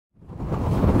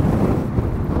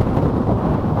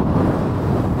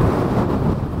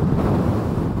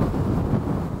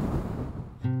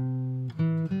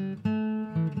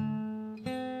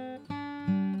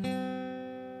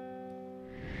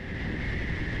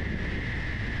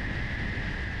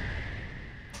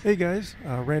Hey guys,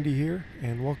 Randy here,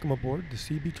 and welcome aboard the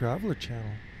Seabee Traveler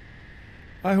Channel.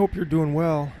 I hope you're doing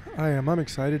well. I am. I'm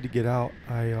excited to get out.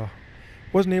 I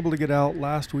wasn't able to get out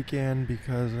last weekend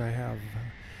because I have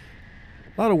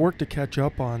a lot of work to catch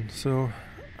up on, so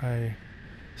I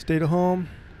stayed at home,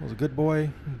 was a good boy,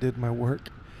 did my work.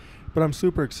 But I'm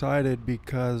super excited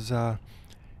because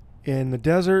in the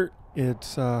desert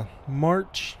it's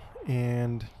March,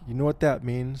 and you know what that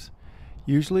means.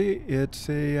 Usually it's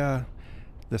the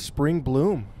spring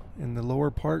bloom in the lower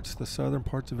parts, the southern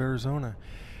parts of Arizona.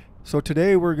 So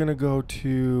today we're going to go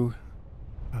to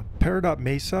Peridot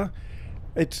Mesa.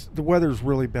 The weather's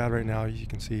really bad right now, as you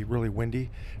can see, really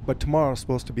windy. But tomorrow is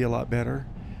supposed to be a lot better.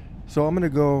 So I'm going to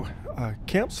go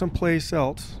camp someplace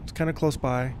else. It's kind of close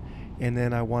by, and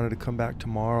then I wanted to come back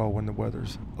tomorrow when the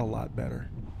weather's a lot better.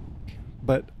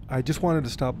 But I just wanted to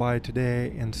stop by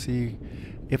today and see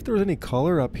if there's any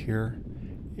color up here.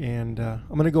 And I'm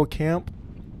going to go camp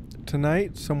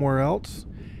tonight somewhere else.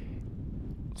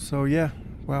 So yeah,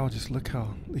 wow, just look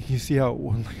how you see how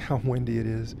windy it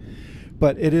is.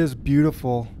 But it is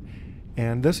beautiful,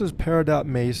 and this is Peridot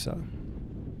Mesa.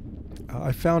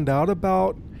 I found out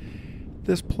about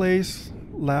this place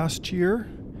last year,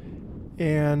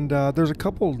 and there's a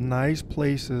couple nice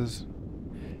places,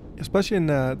 especially in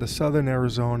the southern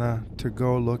Arizona, to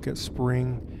go look at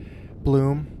spring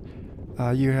bloom.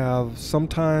 You have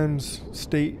sometimes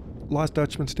Lost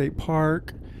Dutchman State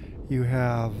Park. You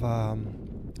have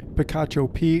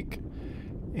Picacho Peak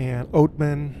and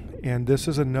Oatman, and this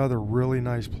is another really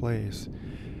nice place.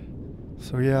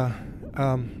 So yeah,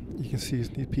 you can see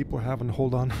these people having to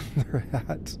hold on to their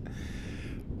hats.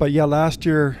 But yeah, last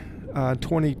year,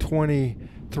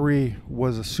 2023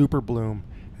 was a super bloom,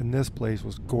 and this place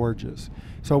was gorgeous.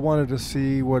 So I wanted to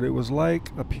see what it was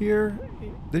like up here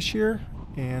this year,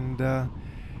 and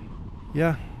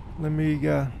yeah, I'm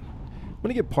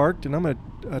gonna get parked, and I'm gonna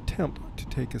attempt to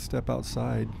take a step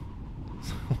outside.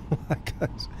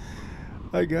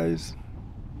 Hi guys.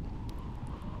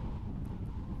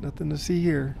 Nothing to see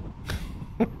here.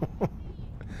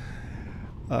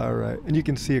 All right, and you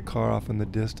can see a car off in the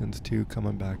distance too,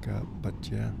 coming back up. But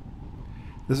yeah,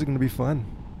 this is gonna be fun.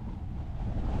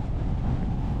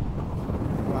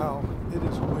 Wow, it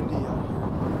is windy out here.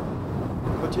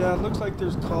 But yeah, it looks like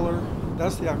there's color.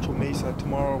 That's the actual mesa.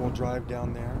 Tomorrow we'll drive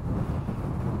down there.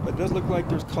 But it does look like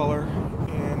there's color,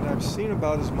 and I've seen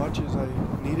about as much as I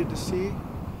needed to see.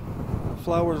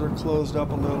 Flowers are closed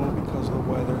up a little because of the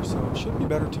weather, so it should be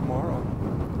better tomorrow.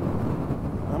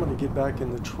 I'm gonna get back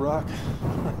in the truck.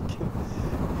 I can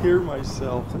hear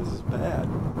myself. This is bad.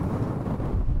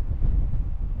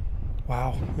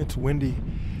 Wow, it's windy.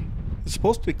 It's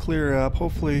supposed to clear up.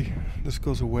 Hopefully this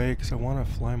goes away because I want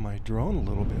to fly my drone a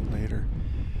little bit later.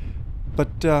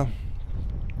 But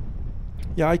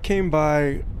yeah, I came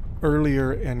by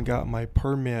earlier and got my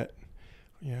permit.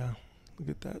 Yeah, look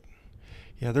at that.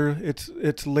 Yeah,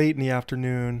 it's late in the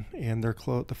afternoon, and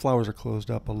the flowers are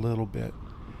closed up a little bit.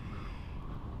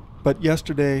 But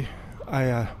yesterday,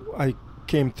 I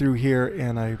came through here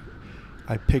and I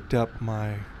picked up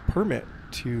my permit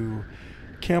to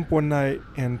camp one night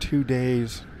and 2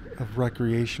 days of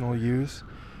recreational use.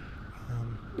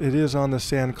 It is on the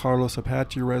San Carlos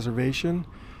Apache Reservation.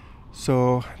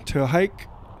 So to hike,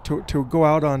 to go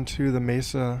out onto the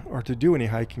mesa, or to do any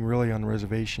hiking really on the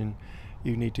reservation,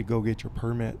 you need to go get your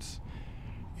permits.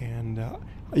 And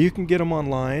you can get them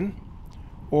online,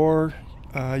 or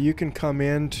you can come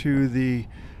into the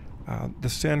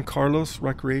San Carlos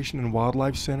Recreation and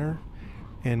Wildlife Center,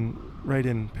 and right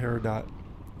in Peridot.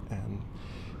 And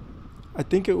I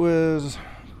think it was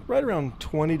right around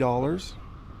 $20,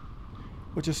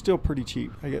 which is still pretty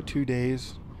cheap. I get 2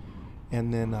 days,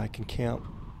 and then I can camp.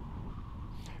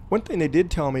 One thing they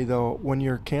did tell me though, when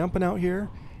you're camping out here,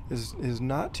 is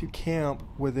not to camp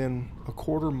within a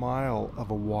quarter mile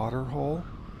of a water hole.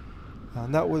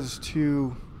 And that was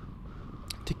to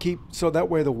keep, so that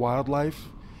way the wildlife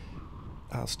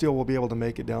still will be able to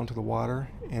make it down to the water.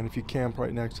 And if you camp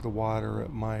right next to the water,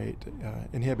 it might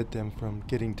inhibit them from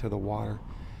getting to the water.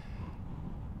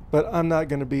 But I'm not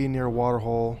going to be near a water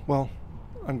hole. Well,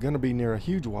 I'm going to be near a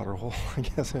huge water hole, I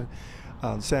guess,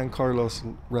 San Carlos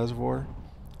Reservoir,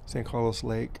 San Carlos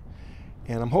Lake.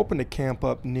 And I'm hoping to camp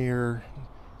up near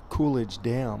Coolidge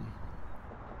Dam.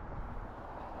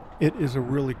 It is a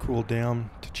really cool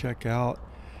dam to check out.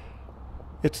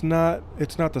 It's not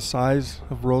the size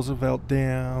of Roosevelt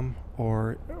Dam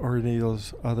or any of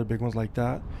those other big ones like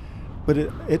that, but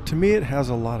it to me it has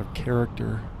a lot of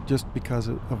character just because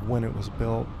of when it was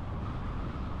built.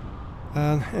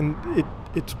 And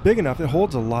it's big enough. It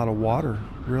holds a lot of water,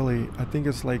 really. I think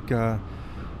it's like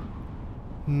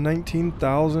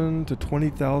 19,000 to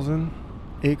 20,000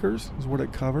 acres is what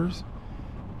it covers.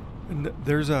 And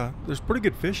there's pretty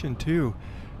good fishing too.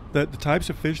 The types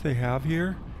of fish they have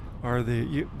here are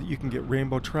you can get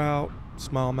rainbow trout,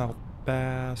 smallmouth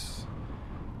bass,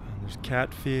 there's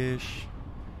catfish,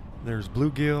 there's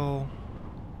bluegill,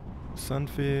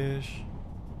 sunfish,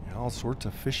 all sorts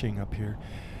of fishing up here.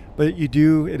 But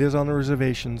it is on the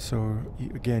reservation, so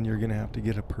again, you're gonna have to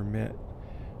get a permit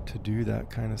to do that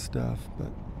kind of stuff.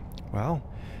 But wow,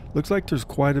 looks like there's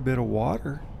quite a bit of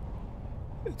water.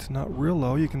 It's not real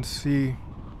low. You can see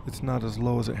it's not as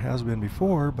low as it has been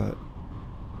before, but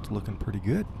it's looking pretty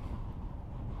good.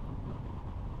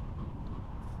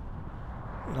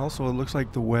 And also it looks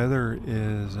like the weather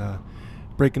is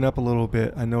breaking up a little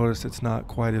bit. I noticed it's not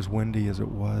quite as windy as it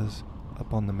was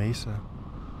up on the mesa.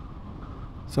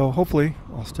 So hopefully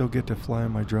I'll still get to fly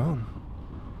my drone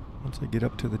once I get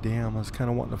up to the dam. I was kind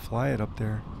of wanting to fly it up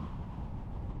there.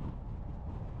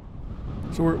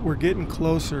 So we're getting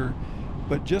closer,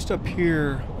 but just up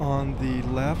here on the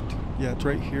left, yeah, it's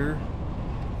right here.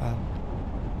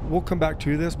 We'll come back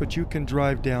to this, but you can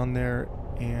drive down there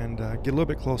and get a little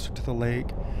bit closer to the lake.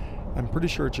 I'm pretty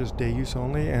sure it's just day use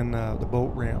only, and the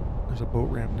boat ramp. There's a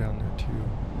boat ramp down there too.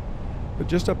 But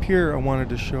just up here I wanted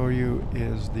to show you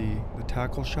is the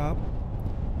tackle shop.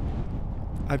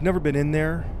 I've never been in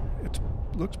there. It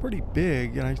looks pretty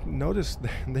big, and I noticed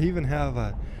they even have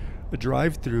a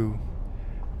drive-through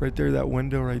right there. That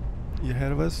window right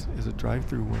ahead of us is a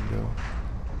drive-through window.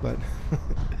 But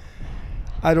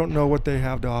I don't know what they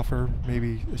have to offer.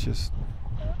 Maybe it's just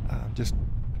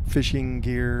fishing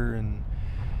gear and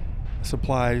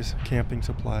supplies, camping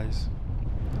supplies.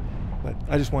 But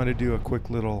I just wanted to do a quick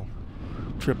little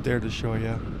trip there to show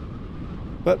you.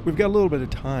 But we've got a little bit of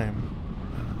time,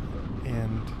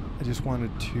 and I just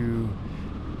wanted to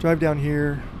drive down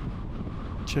here,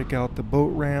 check out the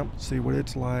boat ramp, see what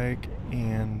it's like,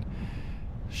 and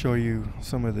show you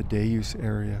some of the day use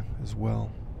area as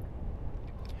well.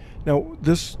 Now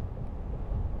this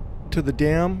to the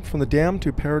dam, from the dam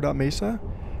to Peridot Mesa,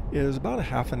 is about a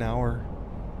half an hour.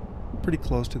 Pretty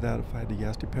close to that if I had to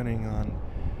guess, depending on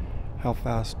how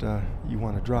fast you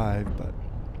want to drive. But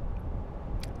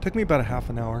it took me about a half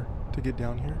an hour to get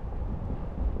down here.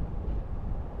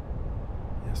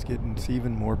 It's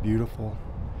even more beautiful,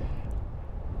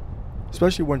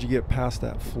 especially once you get past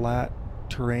that flat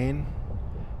terrain,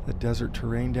 the desert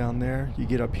terrain down there. You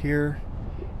get up here,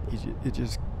 it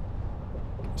just,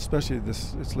 especially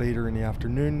it's later in the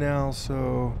afternoon now,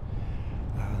 so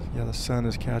yeah, the sun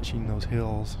is catching those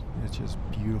hills. It's just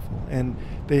beautiful, and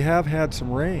they have had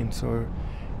some rain, so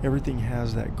everything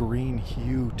has that green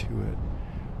hue to it.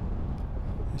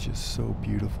 It's just so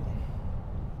beautiful.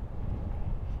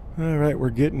 All right, we're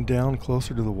getting down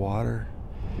closer to the water.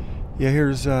 Yeah,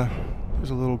 there's a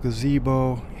little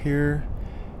gazebo here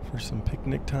for some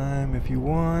picnic time if you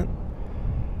want,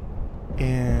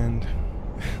 and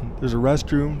there's a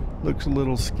restroom. Looks a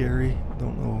little scary.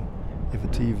 Don't know if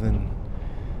it's even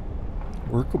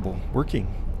working,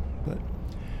 but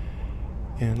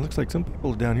and it looks like some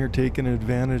people down here taking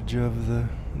advantage of the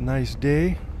nice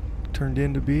day turned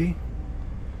in to be.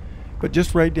 But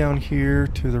just right down here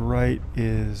to the right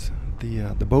is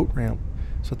the boat ramp.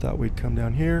 So I thought we'd come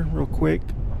down here real quick,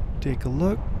 take a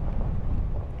look.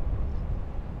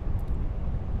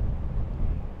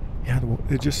 Yeah,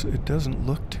 it doesn't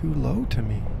look too low to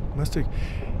me. Must have,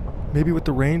 maybe with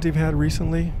the rains they've had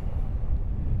recently.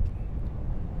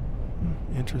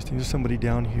 Interesting. There's somebody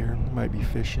down here. They might be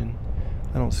fishing.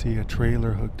 I don't see a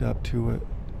trailer hooked up to it.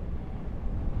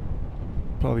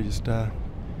 Probably just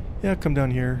yeah, come down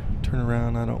here, turn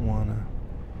around. I don't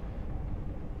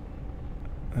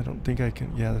think I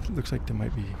can. Yeah, it looks like they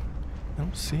might be. I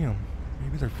don't see them.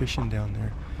 Maybe they're fishing down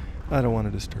there. I don't want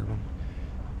to disturb them.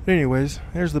 But anyways,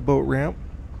 there's the boat ramp.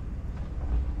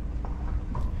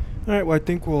 Alright, well I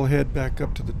think we'll head back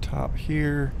up to the top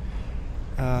here.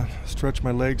 Stretch my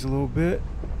legs a little bit,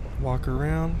 walk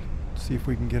around, see if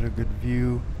we can get a good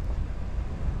view.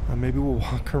 Maybe we'll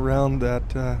walk around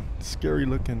that scary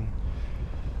looking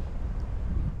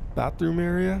bathroom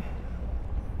area.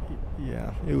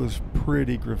 Yeah, it was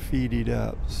pretty graffitied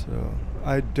up, so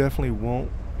I definitely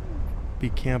won't be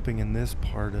camping in this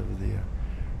part of the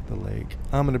lake.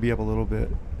 I'm going to be up a little bit.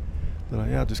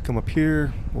 Yeah, just come up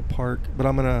here, we'll park, but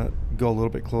I'm going to go a little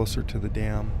bit closer to the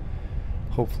dam.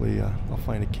 Hopefully I'll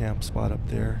find a camp spot up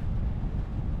there.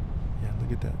 Yeah,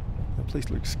 look at that. That place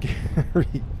looks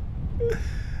scary.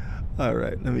 All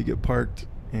right, let me get parked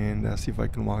and see if I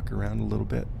can walk around a little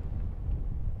bit.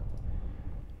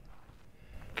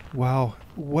 Wow,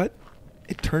 what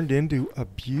it turned into a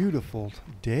beautiful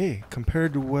day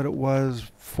compared to what it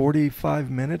was 45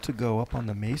 minutes ago up on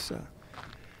the mesa.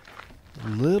 A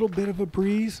little bit of a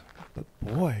breeze, but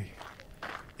boy,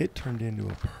 it turned into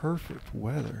a perfect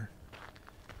weather.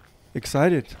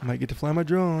 Excited. Might get to fly my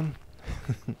drone.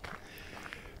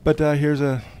 But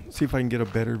see if I can get a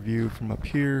better view from up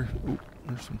here. Ooh,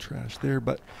 there's some trash there,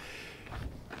 but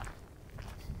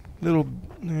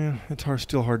it's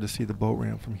still hard to see the boat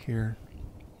ramp from here.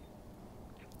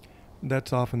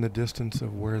 That's off in the distance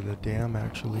of where the dam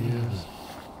actually is.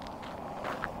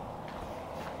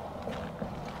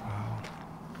 Wow.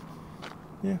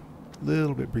 Yeah, a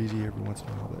little bit breezy every once in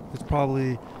a while, but it's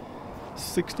probably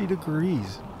 60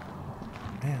 degrees.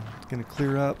 Man, it's going to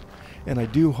clear up. And I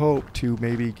do hope to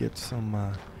maybe get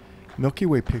some Milky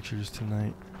Way pictures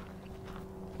tonight.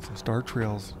 Some star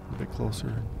trails a bit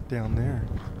closer down there.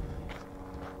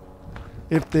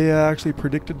 If they actually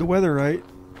predicted the weather right,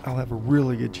 I'll have a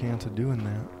really good chance of doing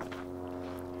that.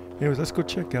 Anyways, let's go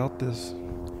check out this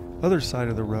other side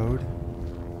of the road,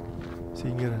 so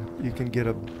you can get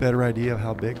a better idea of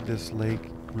how big this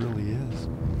lake really is.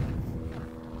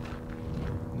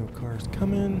 No cars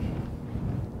coming.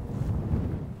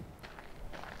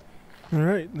 All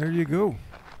right, there you go.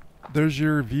 There's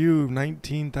your view of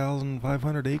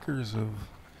 19,500 acres of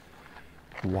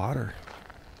water.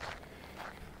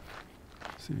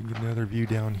 See if you can get another view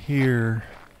down here.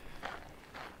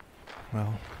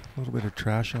 Well, a little bit of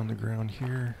trash on the ground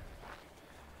here.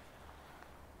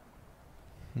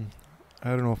 I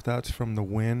don't know if that's from the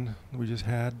wind we just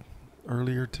had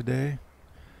earlier today.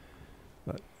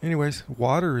 But anyways,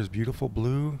 water is beautiful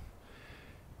blue.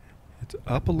 It's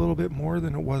up a little bit more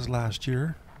than it was last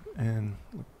year, and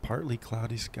partly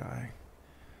cloudy sky.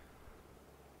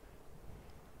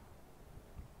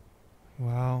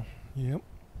 Wow, yep.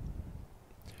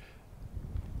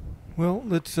 Well, I'm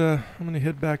going to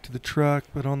head back to the truck,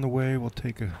 but on the way we'll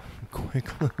take a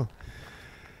quick little...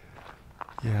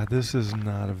 Yeah, this is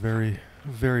not a very,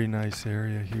 very nice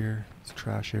area here. It's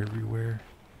trash everywhere.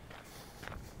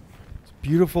 It's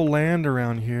beautiful land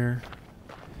around here,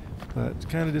 but it's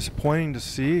kind of disappointing to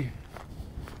see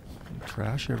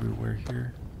trash everywhere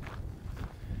here.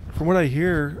 From what I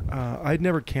hear, I'd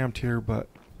never camped here, but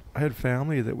I had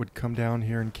family that would come down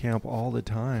here and camp all the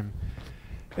time.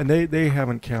 And they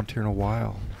haven't camped here in a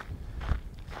while.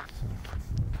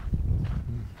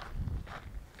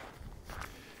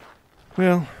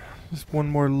 Well, just one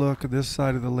more look at this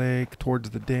side of the lake towards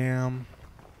the dam.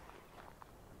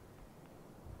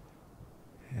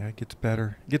 Yeah, it gets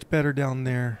better. It gets better down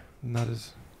there. Not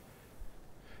as...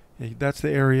 Yeah, that's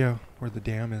the area where the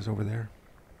dam is over there.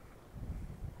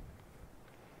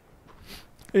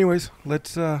 Anyways, I'm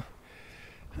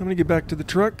going to get back to the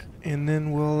truck, and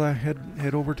then we'll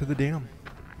head over to the dam.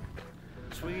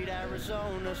 Sweet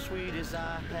Arizona, sweet as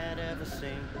I had ever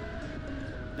seen.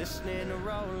 Listening to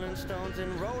Rolling Stones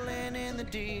and rolling in the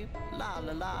deep. La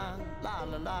la la, la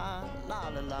la la, la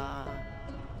la la.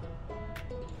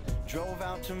 Drove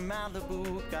out to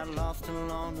Malibu, got lost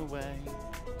along the way.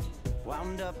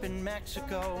 Wound up in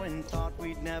Mexico and thought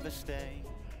we'd never stay.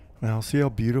 Now, see how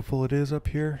beautiful it is up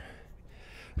here?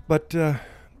 But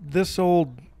this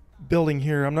old building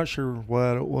here, I'm not sure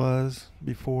what it was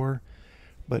before,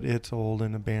 but it's old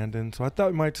and abandoned. So I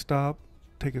thought we might stop,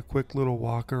 take a quick little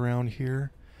walk around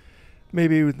here.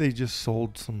 Maybe they just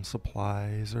sold some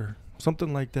supplies or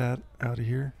something like that out of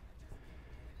here.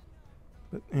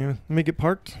 But let me get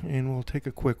parked and we'll take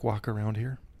a quick walk around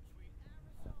here.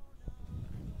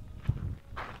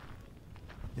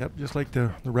 Yep, just like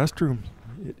the restroom.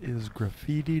 It is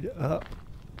graffitied up.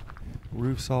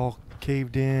 Roof's all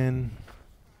caved in.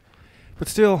 But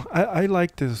still, I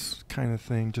like this kind of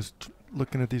thing, just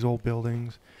looking at these old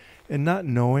buildings and not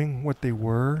knowing what they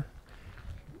were.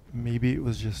 Maybe it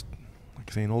was just, like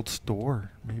I say, an old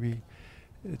store. Maybe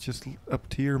it's just up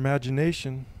to your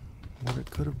imagination what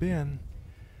it could have been.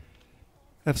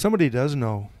 If somebody does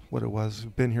know what it was,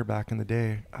 been here back in the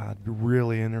day, I'd be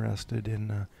really interested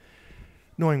in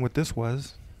knowing what this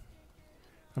was.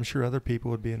 I'm sure other people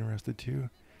would be interested too.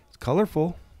 It's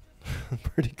colorful.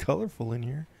 Pretty colorful in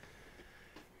here.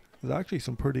 There's actually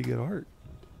some pretty good art.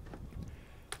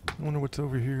 I wonder what's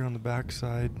over here on the back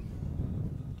side.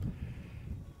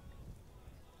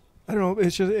 I don't know.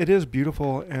 It is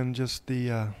beautiful, and just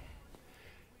the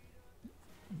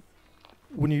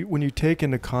when you take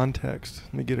into context.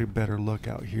 Let me get a better look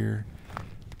out here.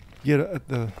 You get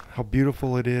how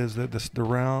beautiful it is. That the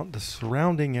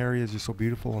surrounding area is just so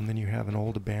beautiful, and then you have an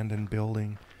old abandoned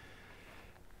building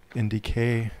in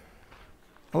decay.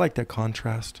 I like that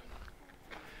contrast.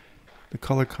 The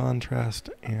color contrast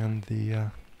and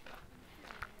the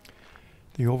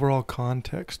the overall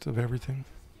context of everything.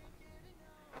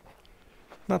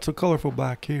 Not so colorful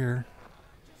back here.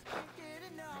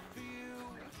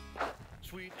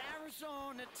 Sweet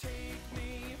Arizona, take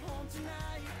me home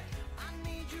tonight. I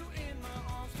need you in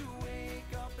my arms to wake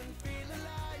up and feel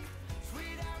alive.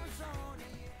 Sweet Arizona.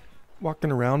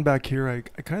 Walking around back here, I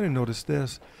kind of noticed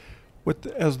this.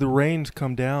 As the rains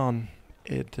come down,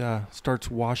 it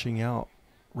starts washing out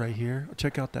right here.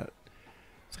 Check out that.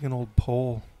 It's like an old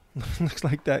pole. Looks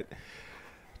like that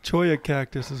cholla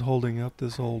cactus is holding up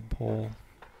this old pole.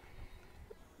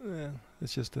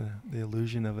 It's just the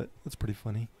illusion of it. That's pretty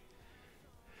funny.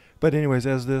 But anyways,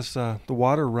 as this the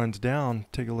water runs down,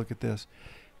 take a look at this.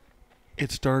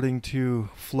 It's starting to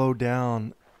flow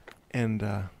down,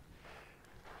 and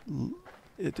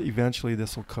eventually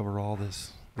this will cover all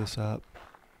this up.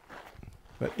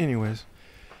 But anyways,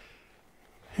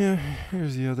 yeah,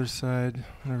 here's the other side.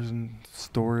 There's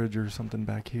storage or something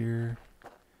back here.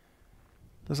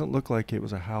 Doesn't look like it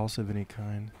was a house of any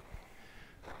kind.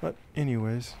 But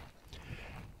anyways,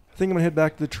 I think I'm gonna head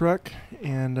back to the truck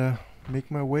and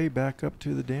make my way back up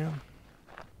to the dam.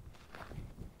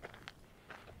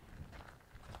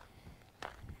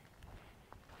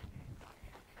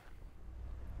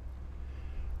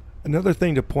 Another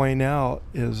thing to point out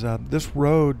is this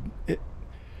road,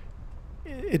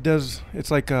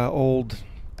 it's like old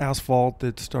asphalt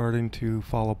that's starting to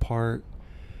fall apart.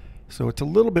 So it's a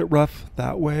little bit rough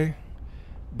that way,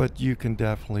 but you can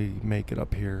definitely make it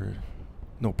up here.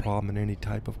 No problem in any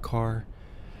type of car.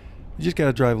 You just got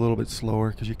to drive a little bit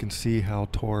slower because you can see how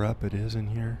tore up it is in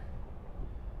here.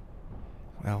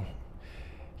 Well,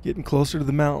 getting closer to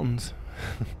the mountains.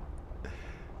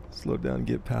 Slow down and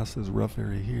get past this rough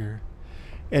area here.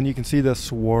 And you can see the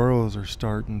saguaros are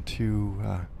starting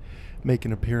to make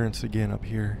an appearance again up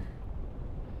here.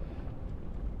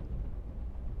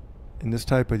 And this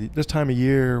time of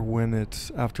year, when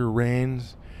it's after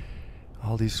rains,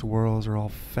 all these saguaros are all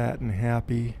fat and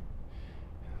happy.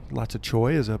 Lots of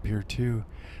chollas up here too.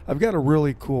 I've got a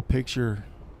really cool picture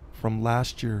from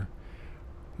last year.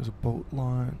 There's a boat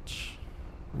launch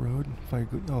road.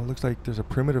 It looks like there's a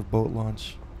primitive boat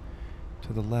launch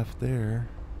to the left there.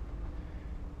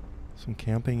 Some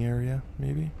camping area,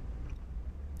 maybe.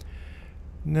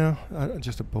 No,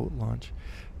 just a boat launch.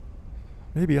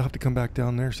 Maybe I'll have to come back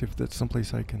down there, see if that's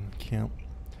someplace I can camp.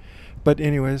 But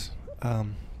anyways,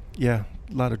 yeah,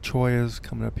 a lot of chollas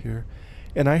coming up here.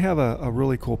 And I have a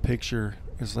really cool picture.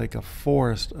 It's like a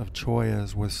forest of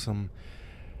chollas with some,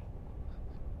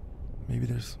 maybe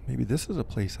this is a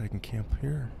place I can camp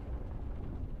here.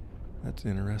 That's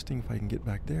interesting if I can get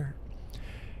back there.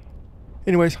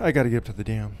 Anyways, I got to get up to the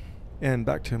dam. And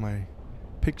back to my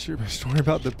picture, my story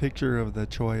about the picture of the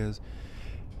chollas.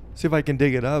 See if I can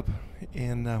dig it up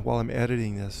and while I'm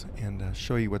editing this and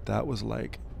show you what that was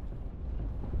like.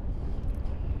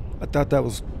 I thought that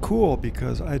was cool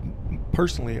because I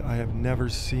have never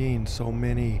seen so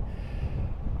many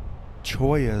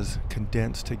chollas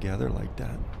condensed together like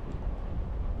that.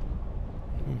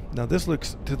 Now this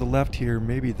looks to the left here.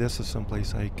 Maybe this is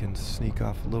someplace I can sneak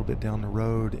off a little bit down the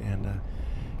road and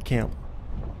camp.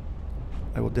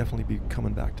 I will definitely be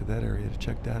coming back to that area to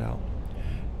check that out.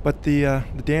 But the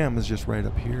dam is just right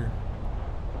up here.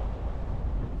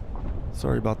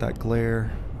 Sorry about that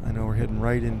glare. I know we're heading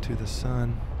right into the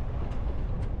sun.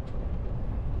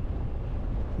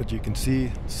 But you can see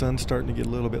the sun's starting to get a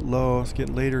little bit low. It's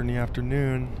getting later in the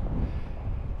afternoon.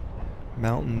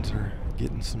 Mountains are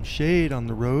getting some shade on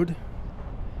the road.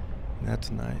 That's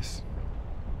nice.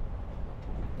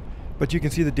 But you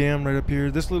can see the dam right up here.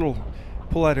 This little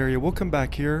pull-out area, we'll come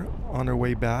back here on our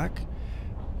way back.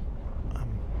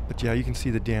 But yeah, you can see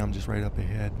the dam just right up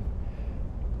ahead.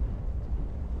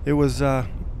 It was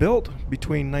built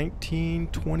between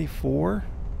 1924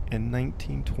 and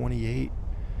 1928.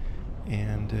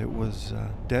 And it was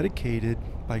dedicated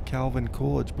by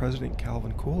President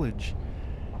Calvin Coolidge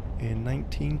in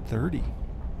 1930.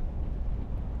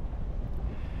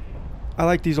 I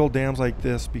like these old dams like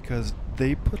this because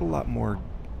they put a lot more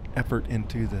effort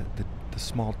into the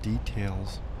small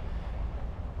details.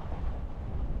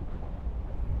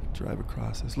 Drive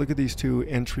across this. Look at these two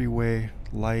entryway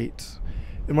lights.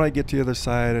 And when I get to the other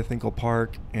side, I think I'll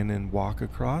park and then walk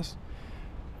across.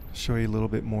 Show you a little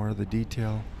bit more of the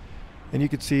detail. And you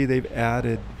can see they've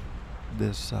added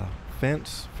this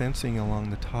fencing along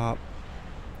the top,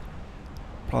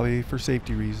 probably for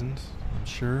safety reasons, I'm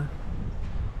sure.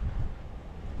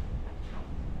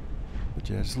 But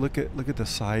yeah, just look at the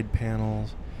side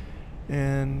panels,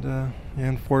 and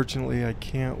unfortunately I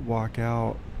can't walk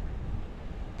out.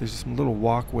 There's some little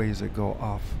walkways that go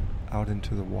off out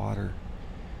into the water.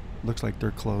 Looks like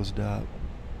they're closed up.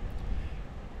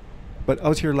 But I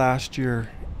was here last year,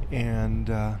 and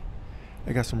I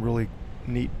got some really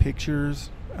neat pictures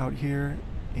out here.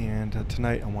 And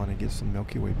tonight I want to get some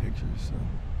Milky Way pictures. So.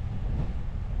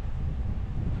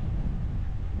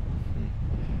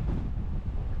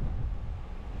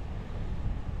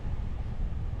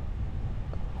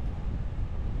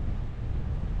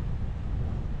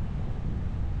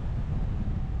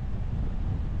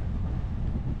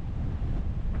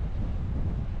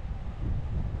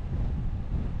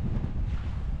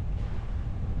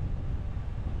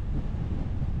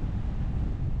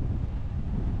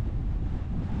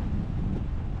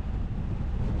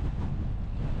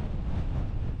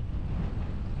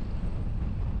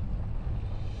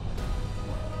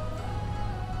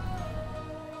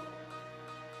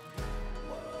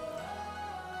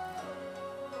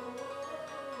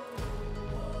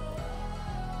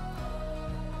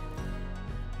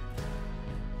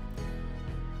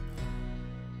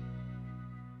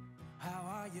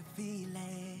 You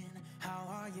feeling? How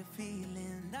are you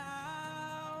feeling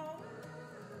now?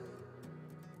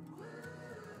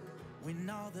 When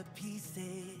all the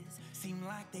pieces seem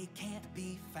like they can't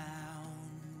be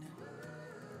found,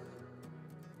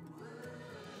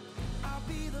 I'll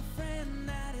be the friend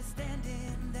that is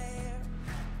standing there.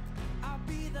 I'll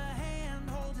be the hand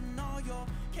holding all your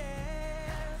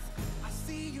cares. I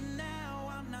see you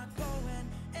now, I'm not going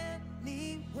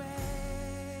anywhere.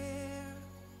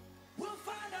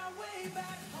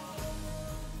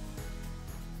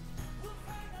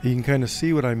 You can kind of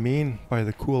see what I mean by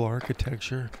the cool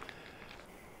architecture.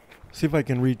 See if I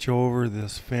can reach over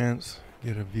this fence,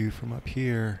 get a view from up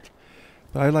here.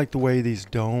 But I like the way these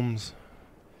domes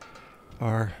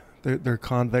are. They're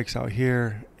convex out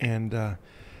here, and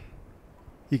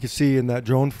you can see in that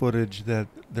drone footage that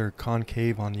they're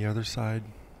concave on the other side.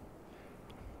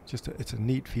 It's a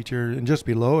neat feature. And just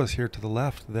below us here to the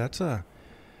left, that's a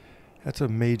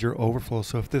major overflow.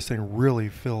 So if this thing really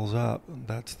fills up,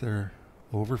 that's their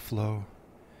overflow.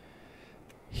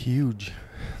 Huge.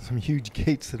 Some huge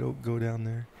gates that go down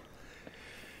there.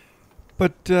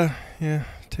 But yeah,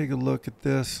 take a look at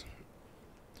this.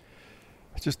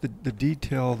 It's just the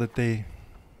detail that they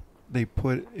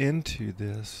put into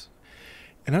this.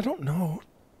 And I don't know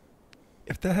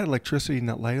if that had electricity in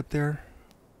that light up there.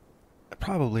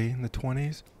 Probably in the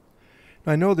 20s.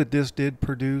 I know that this did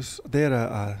produce, they had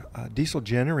a diesel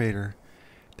generator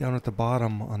down at the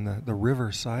bottom on the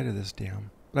river side of this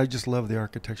dam. But I just love the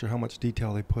architecture, how much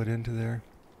detail they put into there.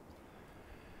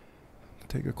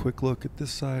 Take a quick look at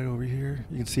this side over here.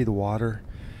 You can see the water.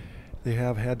 They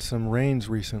have had some rains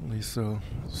recently, so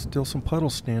still some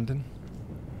puddles standing.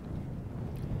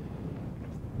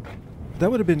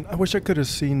 That would have been, I wish I could have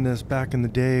seen this back in the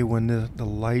day when the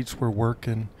lights were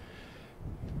working.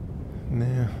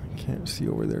 Nah, can't see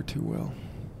over there too well.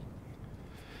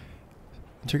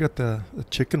 Check out the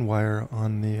chicken wire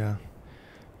on the,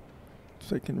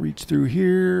 so I can reach through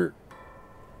here.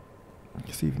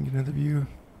 See if you can get another view.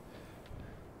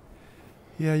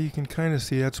 Yeah, you can kind of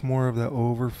see that's more of the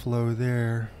overflow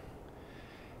there.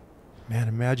 Man,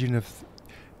 imagine if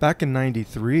back in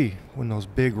 '93 when those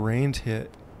big rains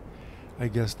hit, I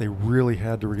guess they really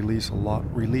had to release a lot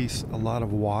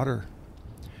of water.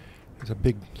 It's a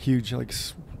big, huge, like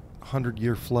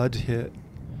 100-year floods hit.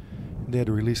 They had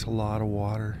to release a lot of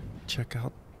water. Check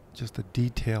out just the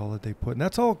detail that they put. And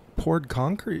that's all poured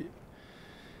concrete.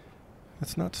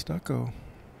 That's not stucco.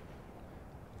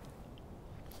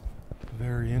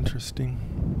 Very interesting.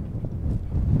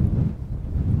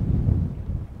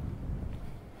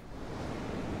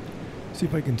 See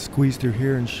if I can squeeze through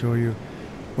here and show you.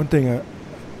 One thing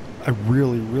I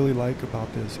really, really like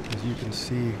about this is you can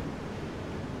see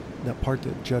that part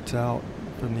that juts out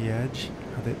from the edge,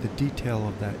 the detail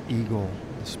of that eagle,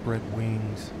 the spread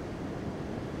wings.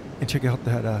 And check out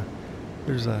that,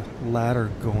 there's a ladder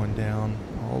going down,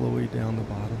 all the way down the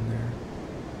bottom there.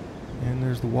 And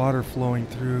there's the water flowing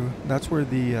through. That's where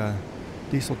the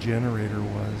diesel generator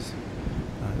was.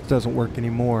 It doesn't work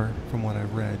anymore from what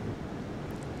I've read.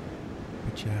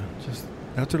 But yeah, just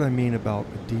that's what I mean about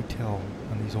the detail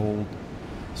on these old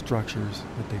structures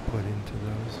that they put into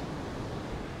those.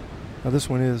 Now this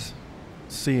one is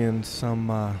seeing some,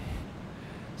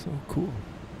 so cool.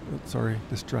 Sorry,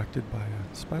 distracted by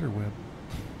a spider web.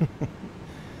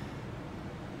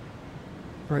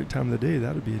 Right time of the day,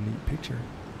 that would be a neat picture.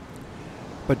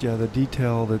 But yeah, the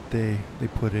detail that they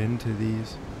put into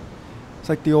these. It's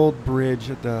like the old bridge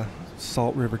at the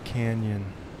Salt River Canyon.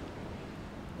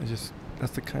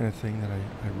 That's the kind of thing that I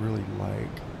really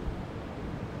like.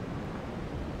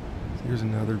 So here's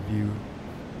another view.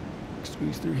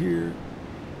 Squeeze through here.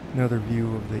 Another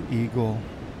view of the eagle.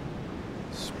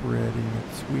 spreading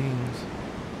its wings.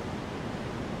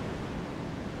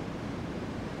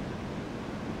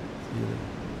 See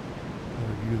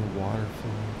another view of the water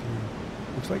flowing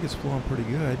through. Looks like it's flowing pretty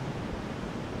good.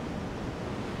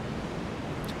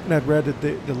 And I'd read that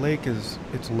the lake it's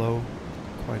low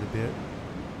quite a bit,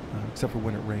 except for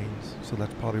when it rains. So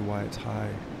that's probably why it's high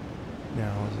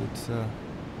now. As it's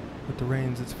with the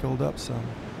rains, it's filled up some.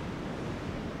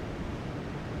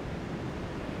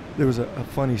 There was a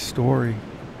funny story.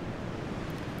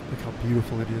 Look how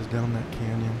beautiful it is down that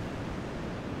canyon.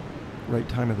 Right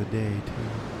time of the day too.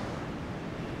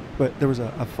 But there was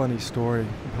a funny story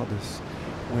about this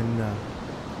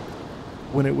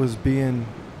when it was being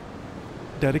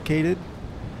dedicated.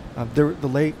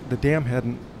 The dam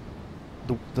hadn't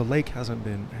the lake hadn't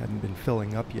been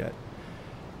filling up yet,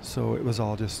 so it was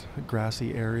all just a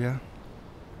grassy area.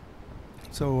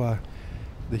 So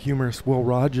the humorist Will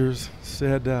Rogers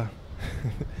said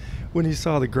when he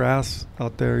saw the grass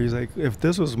out there, he's like, "If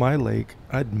this was my lake,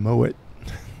 I'd mow it."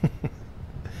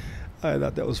 I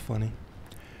thought that was funny.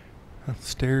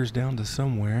 Stairs down to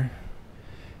somewhere.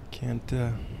 Can't.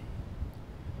 I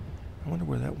wonder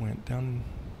where that went. Down.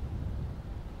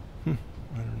 I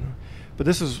don't know. But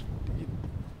this is.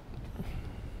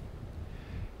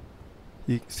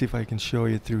 You see if I can show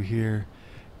you through here.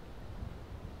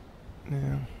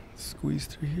 Yeah, squeeze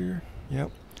through here.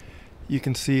 Yep. You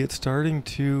can see it's starting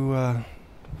to.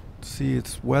 See,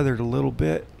 it's weathered a little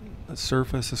bit. The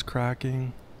surface is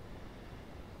cracking.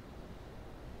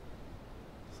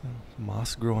 So,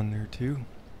 moss growing there too.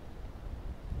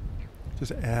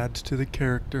 Just adds to the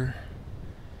character.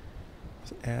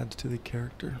 Just adds to the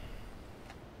character.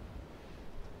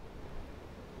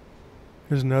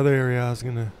 Here's another area I was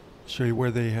going to show you where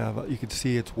they have, you can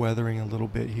see it's weathering a little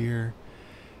bit here.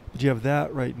 But you have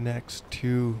that right next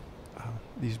to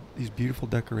these beautiful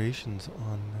decorations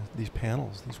on these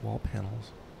panels, these wall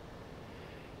panels.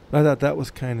 I thought that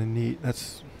was kind of neat.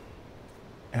 That's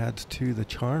adds to the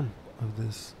charm of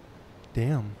this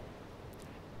dam.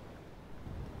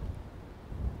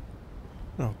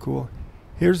 Oh, cool.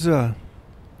 Here's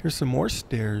some more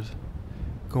stairs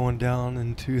going down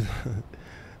into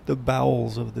the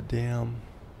bowels of the dam.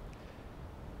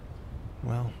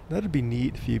 Well, that'd be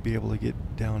neat if you'd be able to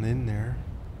get down in there.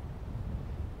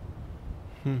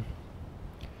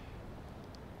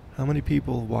 How many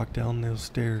people walk down those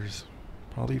stairs?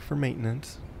 Probably for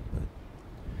maintenance. But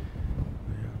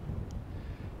yeah.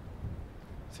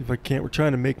 See if I can't. We're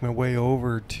trying to make my way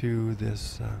over to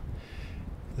this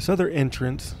this other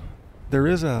entrance. There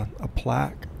is a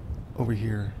plaque over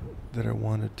here that I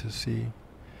wanted to see.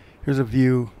 Here's a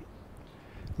view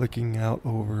looking out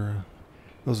over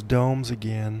those domes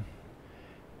again.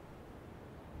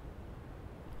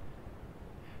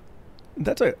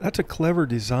 That's a clever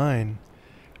design,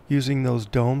 using those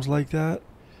domes like that.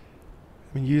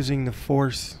 I mean, using the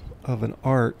force of an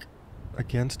arc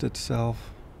against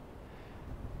itself.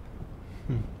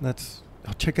 That's.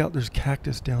 Oh, check out, there's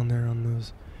cactus down there on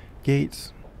those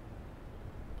gates.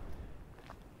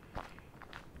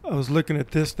 I was looking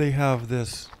at this. They have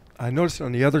this. I noticed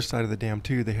on the other side of the dam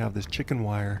too. They have this chicken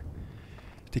wire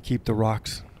to keep the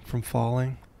rocks from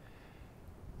falling.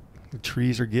 The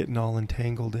trees are getting all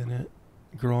entangled in it,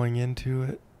 growing into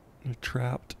it. They're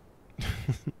trapped.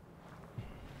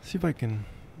 See if I can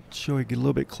show you, get a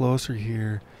little bit closer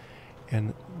here.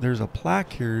 And there's a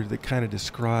plaque here that kind of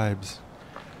describes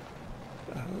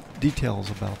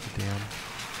details about the dam.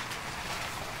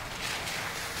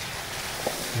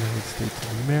 United States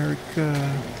of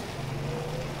America,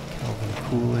 Calvin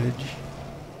Coolidge.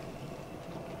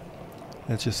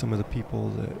 That's just some of the people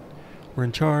that were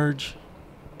in charge,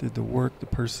 did the work, the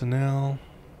personnel.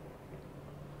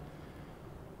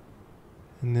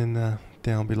 And then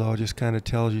down below just kind of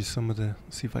tells you some of the,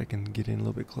 see if I can get in a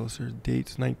little bit closer.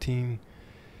 Dates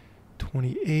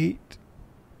 1928.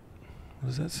 What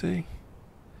does that say?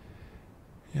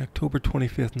 Yeah, October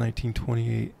 25th,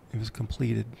 1928. It was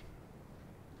completed.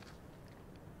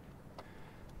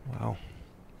 Wow.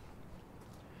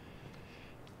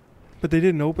 But they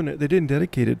didn't open it, they didn't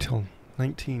dedicate it till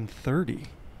 1930.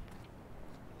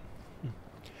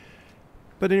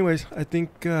 But anyways, I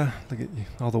think, look at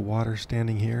all the water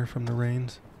standing here from the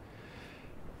rains.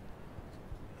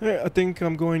 I think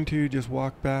I'm going to just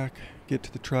walk back, get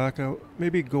to the truck,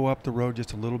 maybe go up the road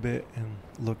just a little bit and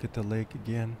look at the lake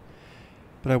again.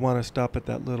 But I want to stop at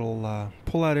that little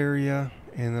pull-out area,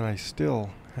 and then I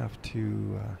still have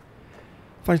to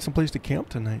find some place to camp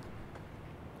tonight.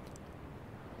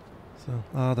 So,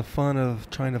 the fun of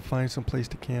trying to find some place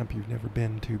to camp you've never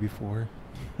been to before.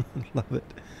 Love it.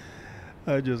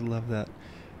 I just love that.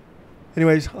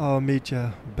 Anyways, I'll meet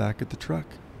you back at the truck.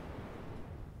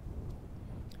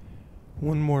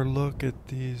 One more look at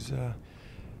these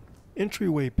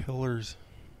entryway pillars.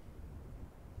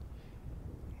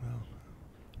 Well,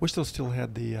 wish those still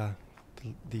had the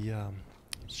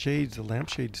shades, the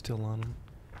lampshades still on them.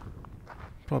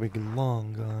 Probably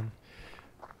long gone.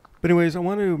 But anyways, I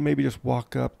want to maybe just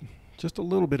walk up just a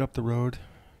little bit up the road,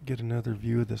 get another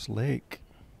view of this lake.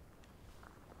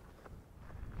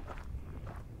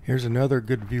 Here's another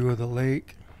good view of the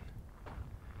lake.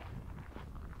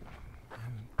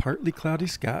 Partly cloudy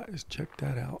skies, check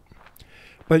that out.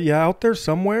 But yeah, out there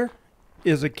somewhere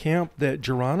is a camp that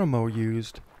Geronimo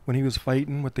used when he was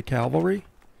fighting with the cavalry.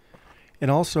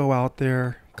 And also out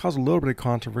there, caused a little bit of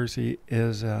controversy,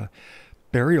 is a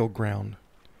burial ground.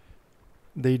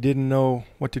 They didn't know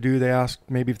what to do. They asked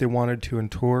maybe if they wanted to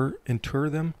inter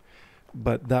them,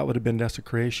 but that would have been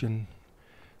desecration.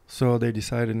 So they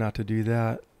decided not to do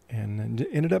that and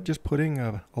ended up just putting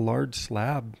a large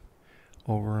slab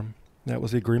over them. That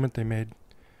was the agreement they made.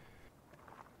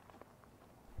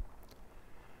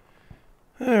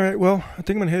 All right, well, I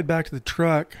think I'm going to head back to the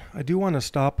truck. I do want to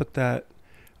stop at that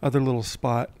other little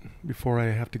spot before I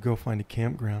have to go find a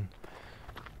campground.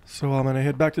 So I'm going to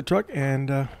head back to the truck, and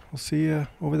we'll see you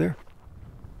over there.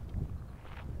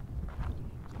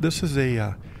 This is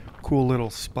a cool little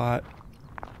spot.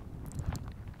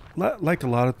 Like a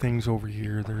lot of things over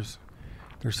here, there's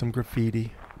some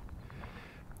graffiti.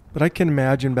 But I can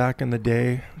imagine back in the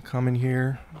day coming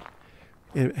here,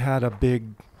 it had a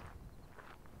big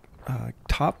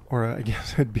top, or I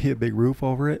guess it'd be a big roof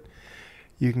over it.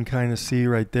 You can kind of see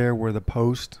right there where the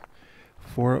posts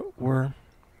for it were.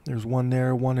 There's one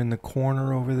there, one in the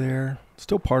corner over there.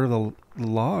 Still part of the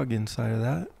log inside of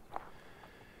that.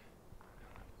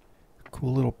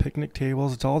 Cool little picnic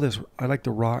tables. It's all this. I like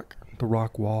the rock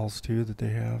walls too that they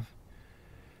have.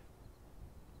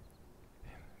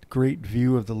 Great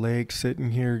view of the lake,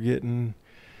 sitting here getting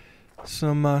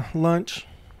some lunch,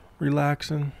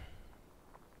 relaxing.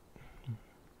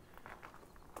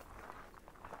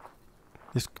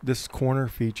 This corner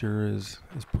feature is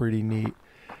pretty neat.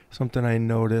 Something I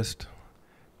noticed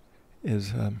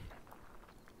is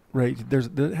right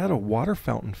there had a water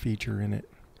fountain feature in it.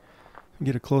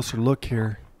 Get a closer look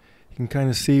here. You can kind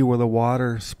of see where the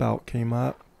water spout came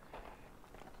up.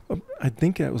 I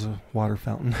think that was a water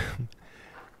fountain.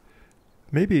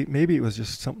 Maybe it was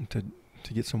just something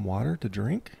to get some water to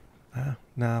drink.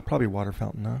 Nah, probably water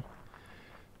fountain, huh?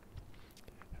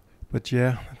 But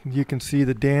yeah, you can see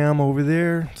the dam over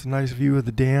there. It's a nice view of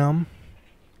the dam.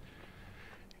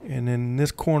 And in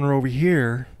this corner over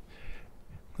here,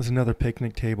 there's another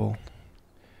picnic table.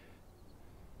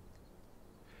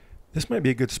 This might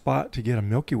be a good spot to get a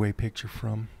Milky Way picture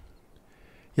from.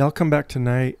 Yeah, I'll come back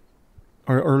tonight,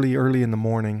 or early in the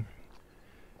morning,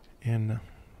 and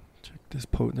check this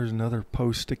post. There's another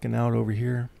post sticking out over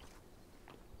here.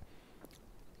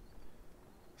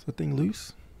 Is that thing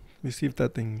loose? Let me see if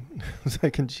that thing,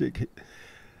 I can shake it.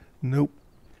 Nope.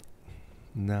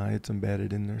 Nah, it's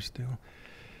embedded in there still.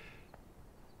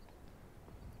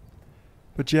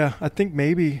 But yeah, I think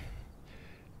maybe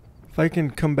if I can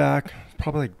come back,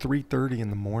 probably like 3:30 in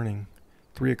the morning,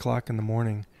 3 o'clock in the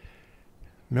morning,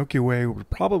 Milky Way would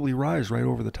probably rise right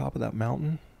over the top of that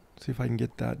mountain. See if I can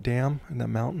get that dam and that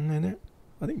mountain in it.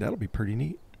 I think that'll be pretty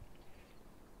neat.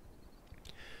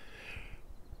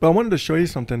 But I wanted to show you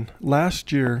something.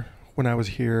 Last year when I was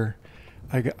here,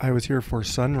 I was here for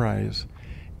sunrise,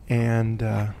 and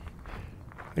I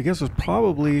guess it was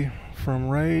probably from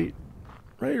right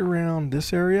around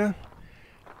this area.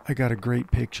 I got a great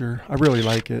picture. I really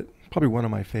like it. Probably one of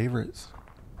my favorites.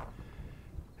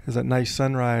 There's that nice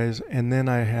sunrise, and then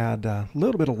I had a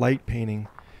little bit of light painting,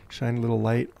 shine a little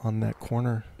light on that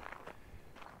corner.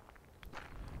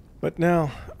 But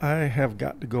now I have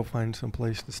got to go find some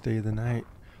place to stay the night.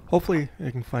 Hopefully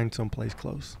I can find some place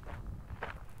close.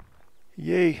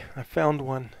 Yay, I found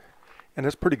one. And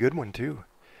it's a pretty good one too.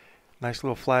 Nice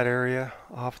little flat area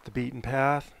off the beaten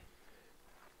path.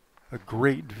 A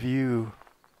great view.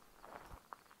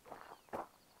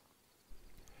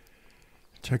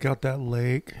 Check out that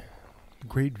lake.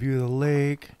 Great view of the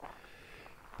lake.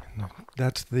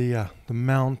 That's the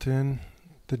mountain.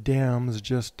 The dam is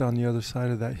just on the other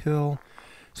side of that hill.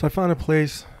 So I found a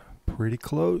place pretty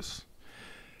close.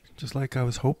 Just like I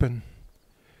was hoping.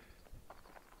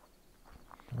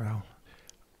 Wow.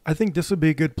 I think this would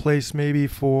be a good place maybe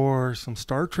for some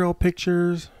star trail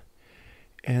pictures.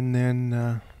 And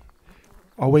then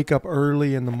I'll wake up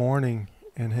early in the morning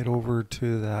and head over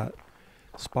to that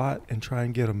spot and try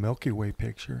and get a Milky Way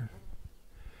picture.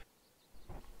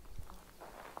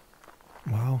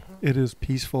 Wow, it is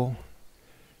peaceful.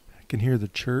 can hear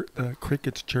the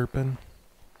crickets chirping.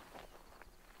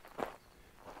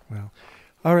 Well,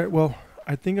 all right. Well,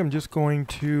 I think I'm just going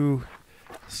to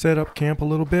set up camp a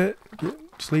little bit, get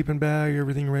sleeping bag,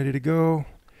 everything ready to go,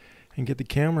 and get the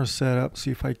camera set up.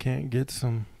 See if I can't get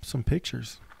some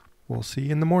pictures. We'll see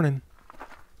you in the morning.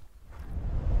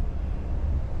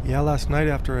 Yeah, last night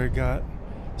after I got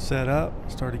set up,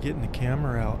 started getting the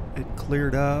camera out, it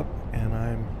cleared up, and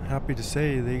I'm happy to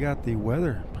say they got the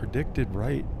weather predicted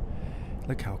right.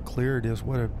 Look how clear it is.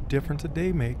 What a difference a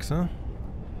day makes, huh?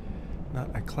 Not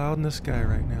a cloud in the sky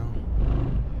right now.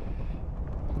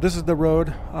 This is the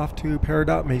road off to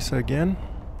Peridot Mesa again,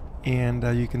 and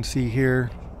you can see here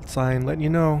a sign letting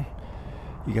you know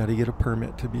you got to get a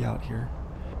permit to be out here.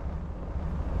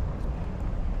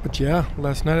 But yeah,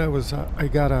 last night I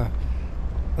got a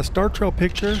star trail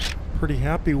picture, pretty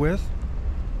happy with,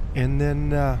 and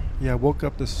then yeah, I woke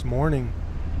up this morning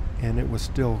and it was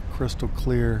still crystal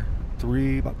clear.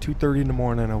 About 2:30 in the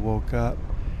morning I woke up,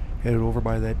 headed over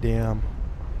by that dam,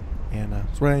 and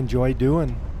that's what I enjoy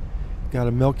doing. Got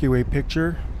a Milky Way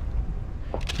picture,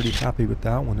 pretty happy with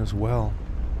that one as well.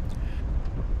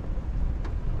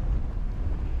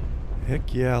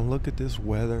 Heck yeah, look at this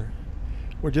weather.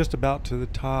 We're just about to the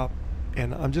top,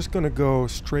 and I'm just going to go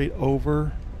straight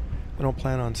over. I don't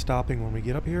plan on stopping when we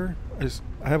get up here.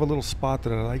 I have a little spot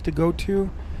that I like to go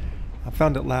to. I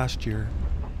found it last year,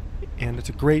 and it's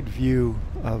a great view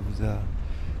of the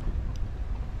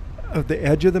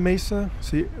edge of the mesa.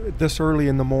 See, this early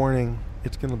in the morning,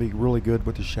 it's going to be really good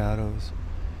with the shadows.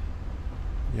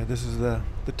 Yeah, this is the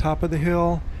top of the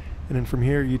hill, and then from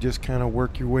here you just kind of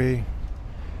work your way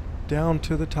down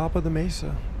to the top of the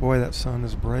mesa. Boy, that sun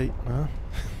is bright, huh?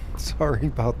 Sorry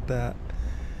about that.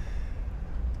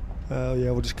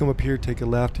 Yeah, we'll just come up here, take a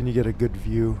left, and you get a good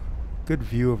view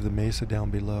of the mesa down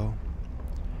below.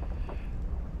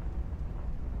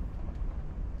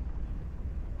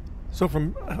 So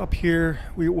from up here,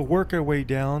 we will work our way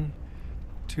down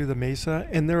to the mesa,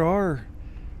 and there are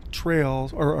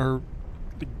trails, road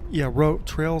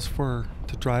trails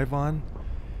to drive on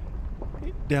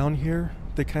down here.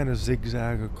 They kind of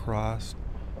zigzag across,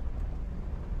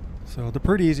 so they're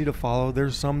pretty easy to follow.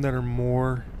 There's some that are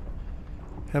more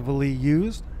heavily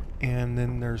used, and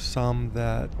then there's some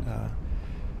that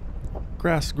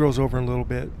grass grows over a little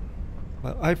bit.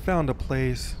 But I found a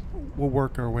place. We'll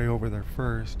work our way over there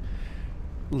first.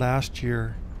 Last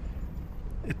year,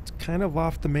 it's kind of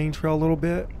off the main trail a little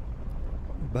bit,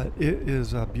 but it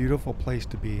is a beautiful place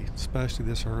to be, especially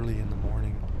this early in the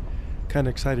morning. Kind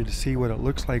of excited to see what it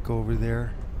looks like over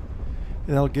there, and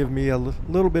that'll give me a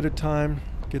little bit of time,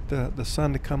 get the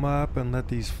sun to come up and let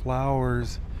these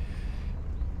flowers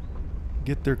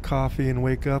get their coffee and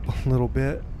wake up a little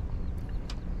bit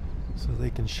so they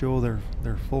can show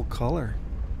their full color.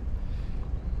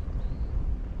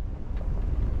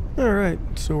 All right,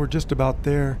 so we're just about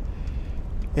there,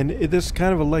 and this is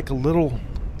kind of like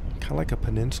a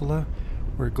peninsula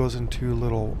where it goes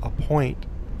into a point,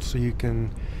 so you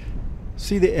can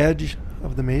see the edge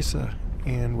of the mesa,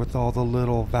 and with all the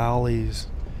little valleys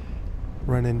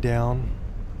running down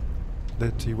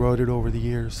that's eroded over the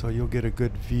years, so you'll get a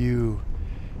good view.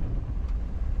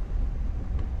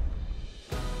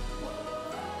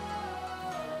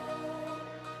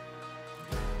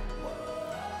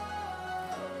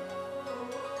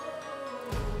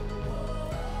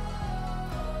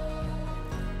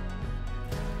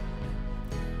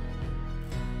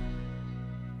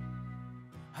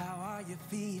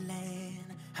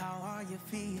 How are you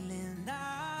feeling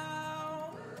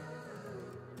now?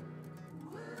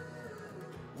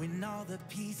 When all the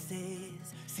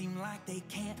pieces seem like they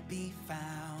can't be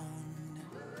found.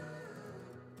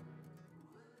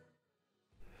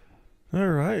 All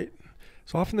right.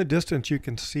 So off in the distance you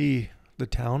can see the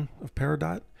town of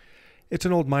Peridot. It's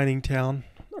an old mining town,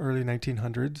 early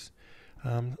 1900s.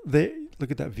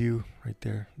 Look at that view right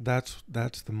there. That's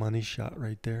the money shot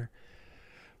right there.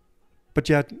 But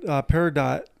yeah,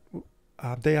 Peridot,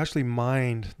 they actually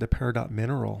mined the Peridot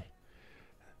mineral.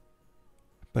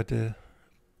 But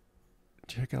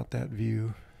check out that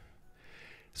view.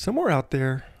 Somewhere out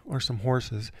there are some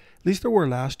horses. At least there were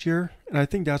last year, and I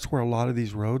think that's where a lot of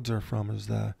these roads are from. Is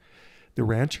the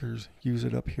ranchers use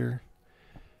it up here.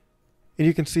 And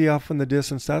you can see off in the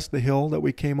distance, that's the hill that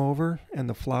we came over, and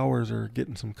the flowers are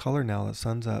getting some color now that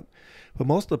sun's up. But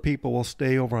most of the people will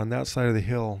stay over on that side of the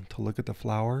hill to look at the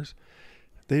flowers.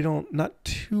 Not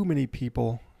too many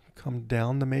people come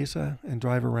down the mesa and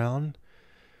drive around.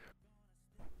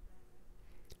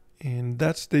 And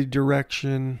that's the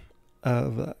direction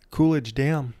of Coolidge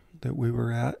Dam that we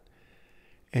were at.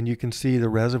 And you can see the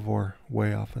reservoir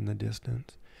way off in the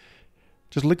distance.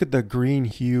 Just look at the green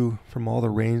hue from all the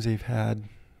rains they've had.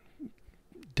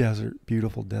 Desert,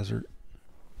 beautiful desert.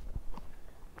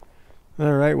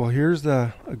 All right, well, here's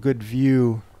a good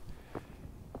view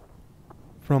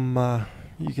from,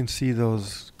 you can see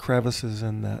those crevices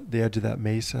in the edge of that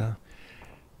mesa.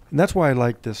 And that's why I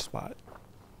like this spot.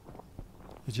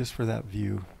 It's just for that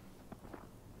view.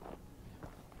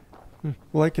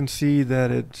 Well, I can see that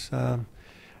it's, I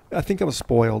think I was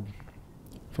spoiled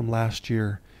from last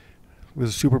year. It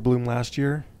was a super bloom last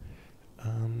year.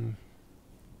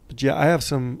 But yeah, I have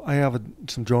some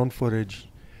drone footage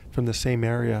from the same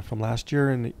area from last year,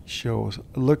 and it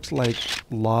looks like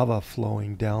lava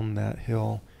flowing down that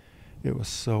hill. It was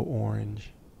so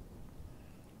orange.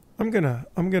 I'm gonna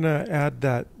add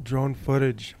that drone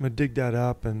footage. I'm gonna dig that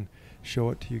up and show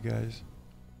it to you guys.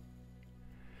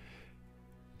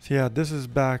 So yeah, this is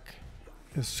back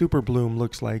as super bloom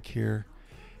looks like here.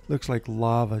 Looks like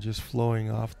lava just flowing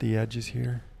off the edges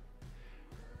here.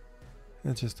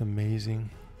 That's just amazing.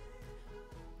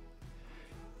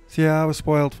 So yeah, I was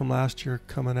spoiled from last year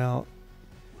coming out.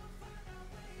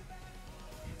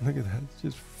 Look at that, it's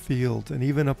just fields. And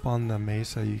even up on the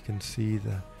mesa you can see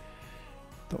the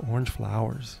orange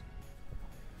flowers.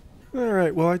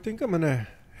 Alright, well, I think I'm gonna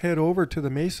head over to the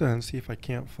mesa and see if I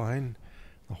can't find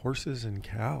the horses and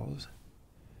cows.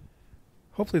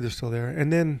 Hopefully they're still there.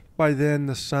 And then by then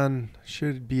the sun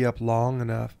should be up long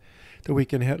enough that we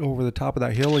can head over the top of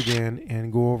that hill again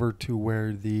and go over to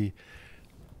where the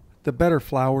better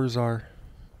flowers are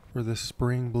for this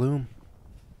spring bloom.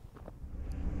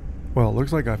 Well, it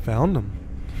looks like I found them.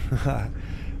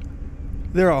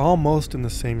 They're almost in the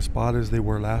same spot as they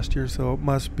were last year, so it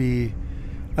must be,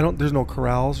 there's no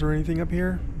corrals or anything up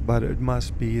here, but it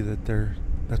must be that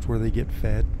that's where they get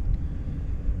fed.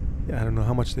 Yeah, I don't know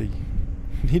how much they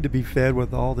need to be fed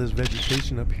with all this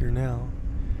vegetation up here now.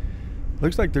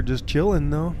 Looks like they're just chilling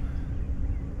though.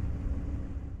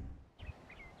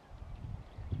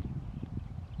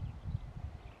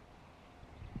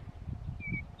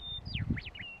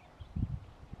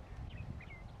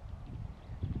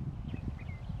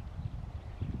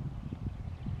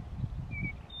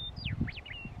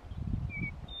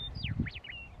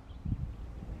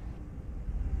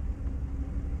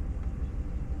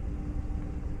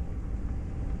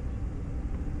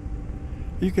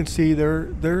 You can see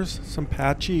there's some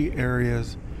patchy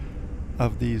areas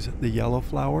of the yellow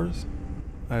flowers.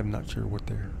 I'm not sure what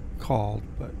they're called,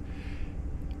 but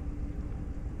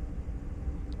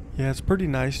yeah, it's pretty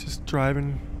nice just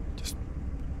driving, just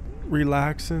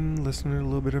relaxing, listening to a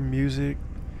little bit of music,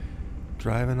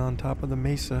 driving on top of the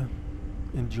mesa,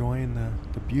 enjoying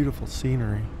the beautiful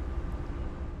scenery.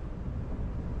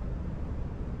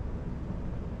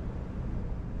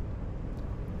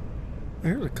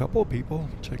 There's a couple of people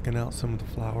checking out some of the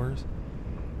flowers.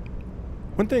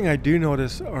 One thing I do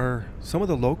notice are some of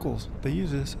the locals, they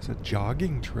use this as a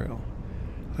jogging trail.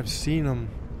 I've seen them,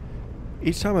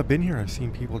 each time I've been here, I've seen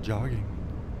people jogging.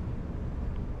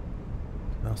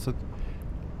 Now, so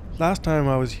last time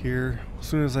I was here, as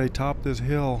soon as I topped this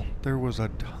hill, there was a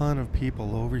ton of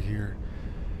people over here.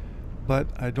 But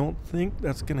I don't think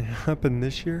that's going to happen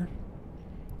this year.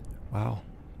 Wow,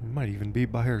 we might even be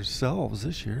by ourselves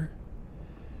this year.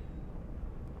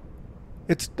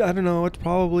 I don't know, it's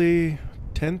probably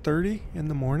 10:30 in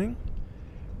the morning.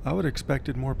 I would have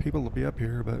expected more people to be up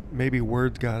here, but maybe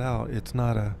words got out. It's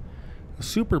not a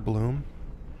super bloom.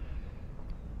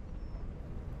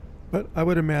 But I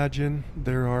would imagine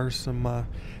there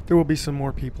will be some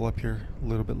more people up here a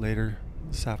little bit later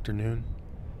this afternoon.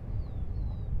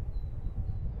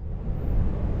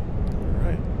 All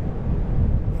right.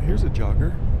 Well, here's a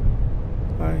jogger.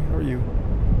 Hi, how are you?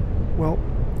 Well,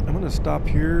 I'm going to stop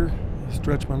here,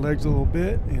 stretch my legs a little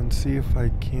bit, and see if I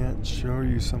can't show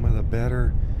you some of the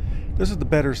better. This is the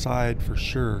better side for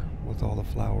sure with all the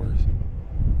flowers.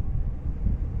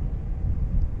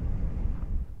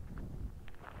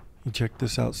 You check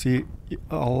this out. See,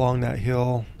 all along that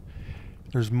hill,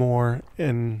 there's more.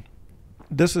 And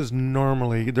this is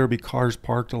normally, there'll be cars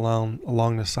parked along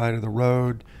the side of the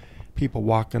road, people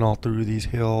walking all through these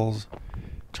hills,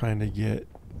 trying to get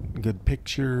good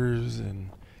pictures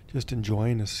and just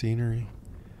enjoying the scenery.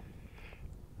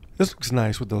 This looks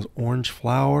nice with those orange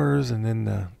flowers and then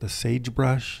the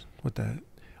sagebrush with that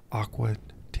aqua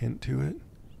tint to it.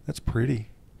 That's pretty.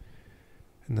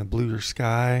 And the bluer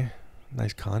sky,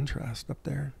 nice contrast up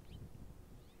there.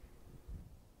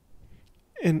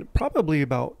 And probably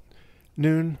about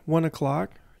noon, 1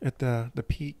 o'clock at the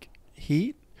peak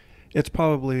heat, it's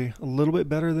probably a little bit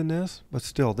better than this, but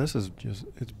still, this is just,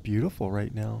 it's beautiful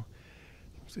right now.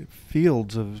 See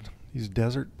fields of these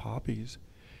desert poppies.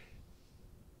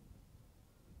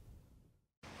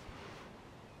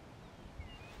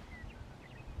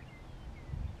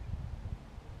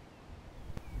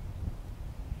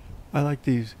 I like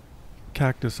these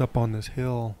cactus up on this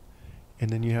hill, and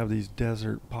then you have these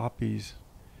desert poppies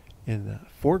in the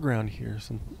foreground here.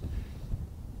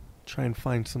 Try and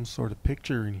find some sort of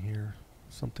picture in here,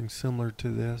 something similar to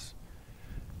this,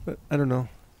 but I don't know.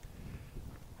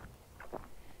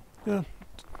 Yeah,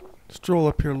 stroll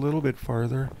up here a little bit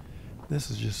farther.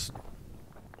 This is just,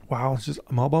 wow, it's just,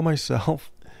 I'm all by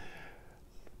myself.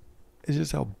 It's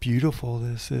just how beautiful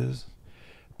this is.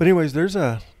 But anyways, there's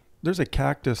a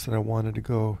cactus that I wanted to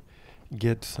go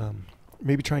get some,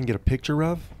 maybe try and get a picture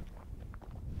of.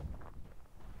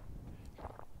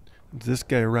 This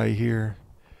guy right here.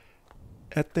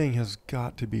 That thing has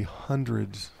got to be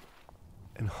hundreds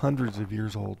and hundreds of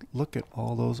years old. Look at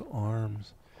all those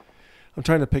arms. I'm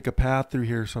trying to pick a path through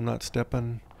here so I'm not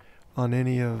stepping on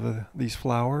any of these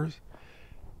flowers.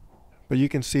 But you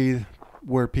can see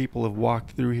where people have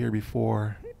walked through here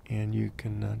before, and you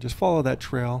can just follow that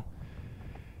trail.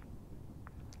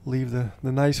 Leave the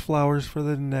nice flowers for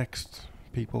the next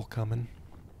people coming.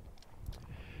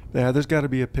 Yeah, there's got to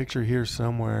be a picture here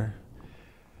somewhere.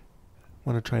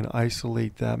 Want to try and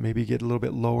isolate that, maybe get a little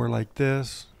bit lower like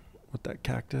this with that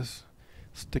cactus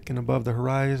sticking above the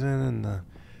horizon and the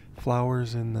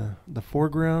flowers in the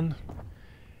foreground.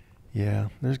 Yeah,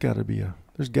 there's got to be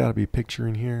a picture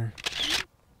in here.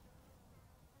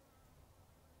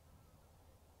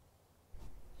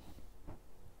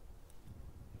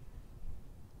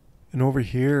 And over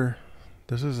here,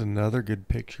 this is another good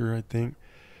picture, I think.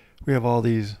 We have all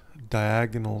these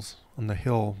diagonals on the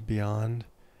hill beyond.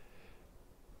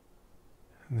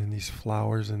 And then these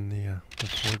flowers in the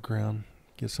foreground.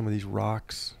 Get some of these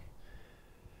rocks.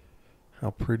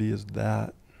 How pretty is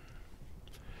that?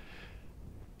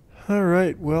 All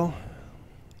right, well,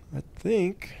 I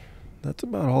think that's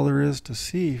about all there is to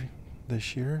see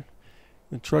this year.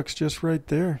 The truck's just right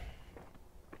there.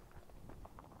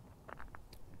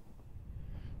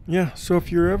 Yeah, so if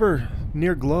you're ever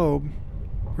near Globe,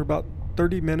 we're about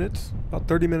 30 minutes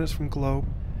from Globe.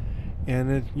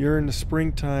 And if you're in the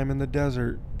springtime in the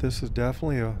desert, this is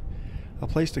definitely a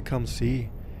place to come see.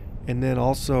 And then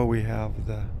also we have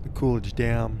the Coolidge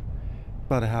Dam,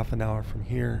 about a half an hour from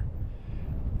here.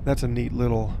 That's a neat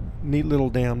little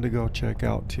dam to go check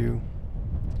out too.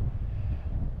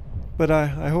 But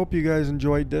I hope you guys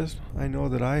enjoyed this. I know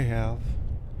that I have.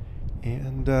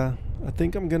 And I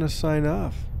think I'm going to sign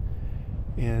off.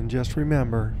 And just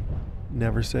remember,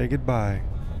 never say goodbye.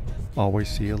 Always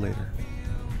see you later.